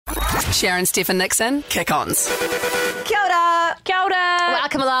Sharon, Stephen Nixon, Kickons. Kia ora. Kia ora.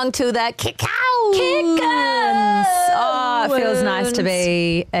 Welcome along to the Kickons. Kickons. Oh, it feels nice to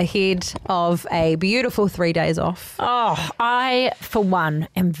be ahead of a beautiful 3 days off. Oh, I, for one,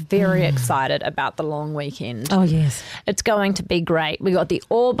 am very excited about the long weekend. Oh, yes. It's going to be great. We got the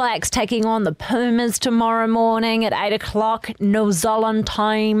All Blacks taking on the Pumas tomorrow morning at 8 o'clock, New Zealand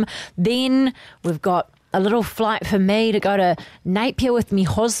time. Then we've got a little flight for me to go to Napier with my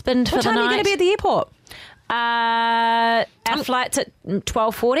husband for the night. What time are you going to be at the airport? Our flight's at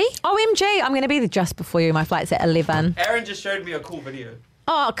 12:40. OMG, I'm going to be just before you. My flight's at 11. Aaron just showed me a cool video.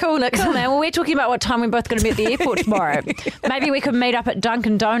 Oh, cool, Nick. Cool, man. Well, we're talking about what time we're both going to be at the airport tomorrow. Maybe we could meet up at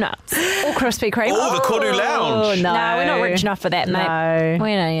Dunkin' Donuts or Krispy Kreme. Oh, the Koru Lounge. No. No, we're not rich enough for that, mate. No.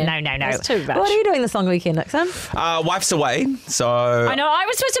 No. It's too much. What are you doing this long weekend, Nixon? Wife's away, so I know. I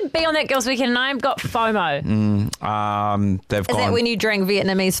was supposed to be on that girls' weekend and I've got FOMO. they've Is gone. that when you drink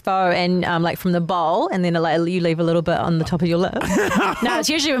Vietnamese pho and like from the bowl and then like, you leave a little bit on the top of your lip? No, it's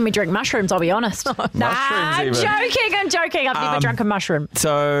usually when we drink mushrooms, I'll be honest. I'm even. joking. I've never drunk a mushroom.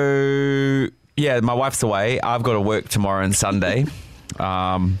 So yeah, my wife's away. I've got to work tomorrow and Sunday.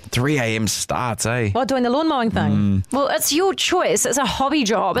 3 a.m. starts, eh? What, doing the lawn mowing thing? Well, it's your choice. It's a hobby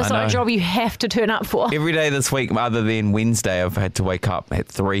job. It's I not a know. job you have to turn up for. Every day this week, other than Wednesday, I've had to wake up at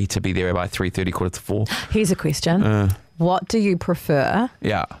 3 to be there by 3:30, 3:45. Here's a question. What do you prefer?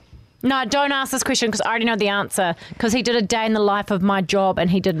 Yeah. No, don't ask this question because I already know the answer. Because he did a day in the life of my job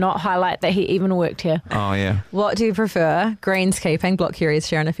and he did not highlight that he even worked here. Oh, yeah. What do you prefer? Greenskeeping, block curious,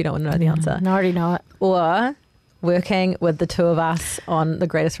 Sharon, if you don't want to know the answer. I already know it. Or working with the two of us on the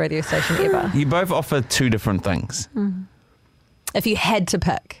greatest radio station ever. You both offer two different things. If you had to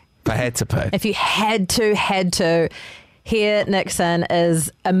pick. If I had to pick. If you had to, here, Nixon,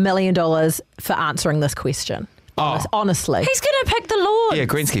 is $1 million for answering this question. Honestly. He's going to pick the lawn. Yeah,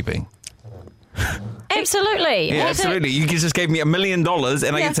 greenskeeping. Absolutely. Yeah, absolutely. You just gave me $1 million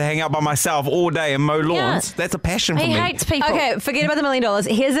and I get to hang out by myself all day and mow lawns. Yeah. That's a passion for He me. hates people. Okay, forget about the $1 million.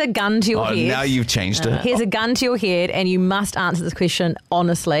 Here's a gun to your Oh, head. now you've changed it. Here's a gun to your head, and you must answer this question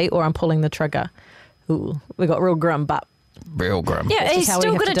honestly, or I'm pulling the trigger. Ooh, we got real grim, but Real grim. Yeah, That's he's just how we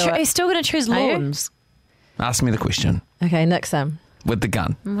still have going to do to it. he's still going to choose Are you? lawns. Ask me the question okay, Nixon. with the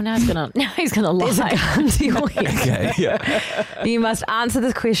gun. Well, now he's going to There's a lie. gun to your head. Okay, yeah. You must answer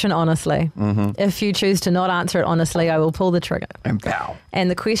this question honestly. If you choose to not answer it honestly, I will pull the trigger. And bow. And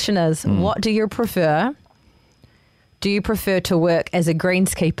the question is, what do you prefer? Do you prefer to work as a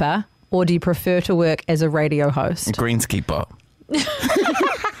greenskeeper, or do you prefer to work as a radio host? Greenskeeper.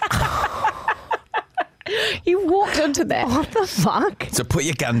 You walked into that. What the fuck? So put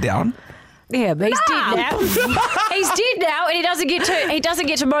your gun down. Yeah, but he's dead now. He's dead now, and he doesn't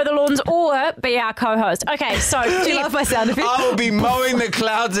get to mow the lawns or be our co-host. Okay, so Do you love my sound effect? I will be mowing the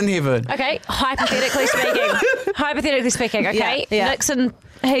clouds in heaven. okay, hypothetically speaking. Okay, Yeah. Nixon,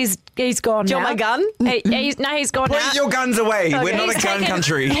 he's gone. Do you now. want my gun? He's gone. Put now. your guns away. Okay. We're not a He's gun taken-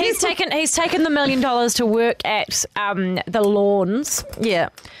 country. He's taken the $1 million to work at the lawns. Yeah.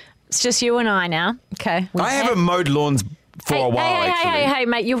 It's just you and I now. Okay. I haven't mowed lawns for a while, actually. Hey,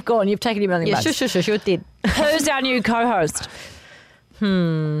 mate, you've gone. You've taken your $1 million. Yeah, shush, you're dead. Who's our new co-host?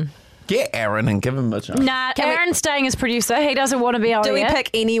 Get Aaron and give him a chance. Nah, Can we- Aaron's staying as producer. He doesn't want to be on Do we here. pick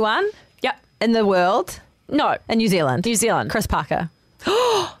anyone Yep. in the world? No. In New Zealand? New Zealand. Chris Parker.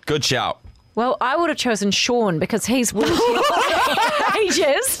 Good shout. Well, I would have chosen Sean because he's worked here for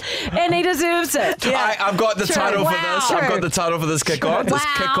ages and he deserves it. I've got the title for Wow. this. I've got the title for this Kick-Ons. It's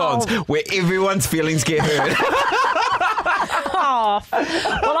Wow. Kick-Ons, where everyone's feelings get hurt. Oh.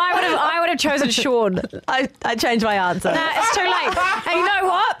 Well, I would have chosen Sean. I changed my answer. Nah, it's too late. And you know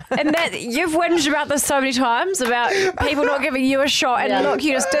what? And that you've whinged about this so many times about people not giving you a shot, and Yeah. look,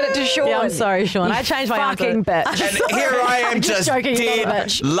 you just did it to Sean. Yeah, I'm sorry, Sean. I changed my Fucking answer. bitch. And here I am Just just joking, you're not a dead,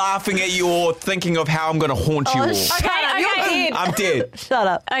 bitch. laughing at you all, thinking of how I'm going to haunt you all. Okay. I'm dead. Shut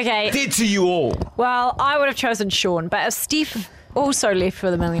up. Okay. Dead to you all. Well, I would have chosen Sean, but if Steph also left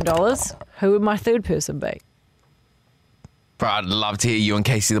for the $1 million, who would my third person be? Bro, I'd love to hear you and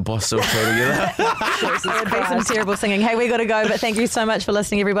Casey the Boss still play together. It would be some terrible singing. Hey, we got to go, but thank you so much for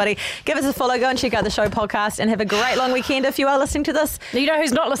listening, everybody. Give us a follow, go and check out the show podcast, and have a great long weekend if you are listening to this. You know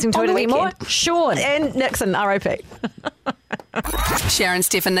who's not listening to On it the anymore? weekend. Sean. And Nixon, RIP. Sharon,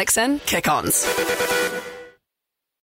 Stephen Nixon, Kick-Ons.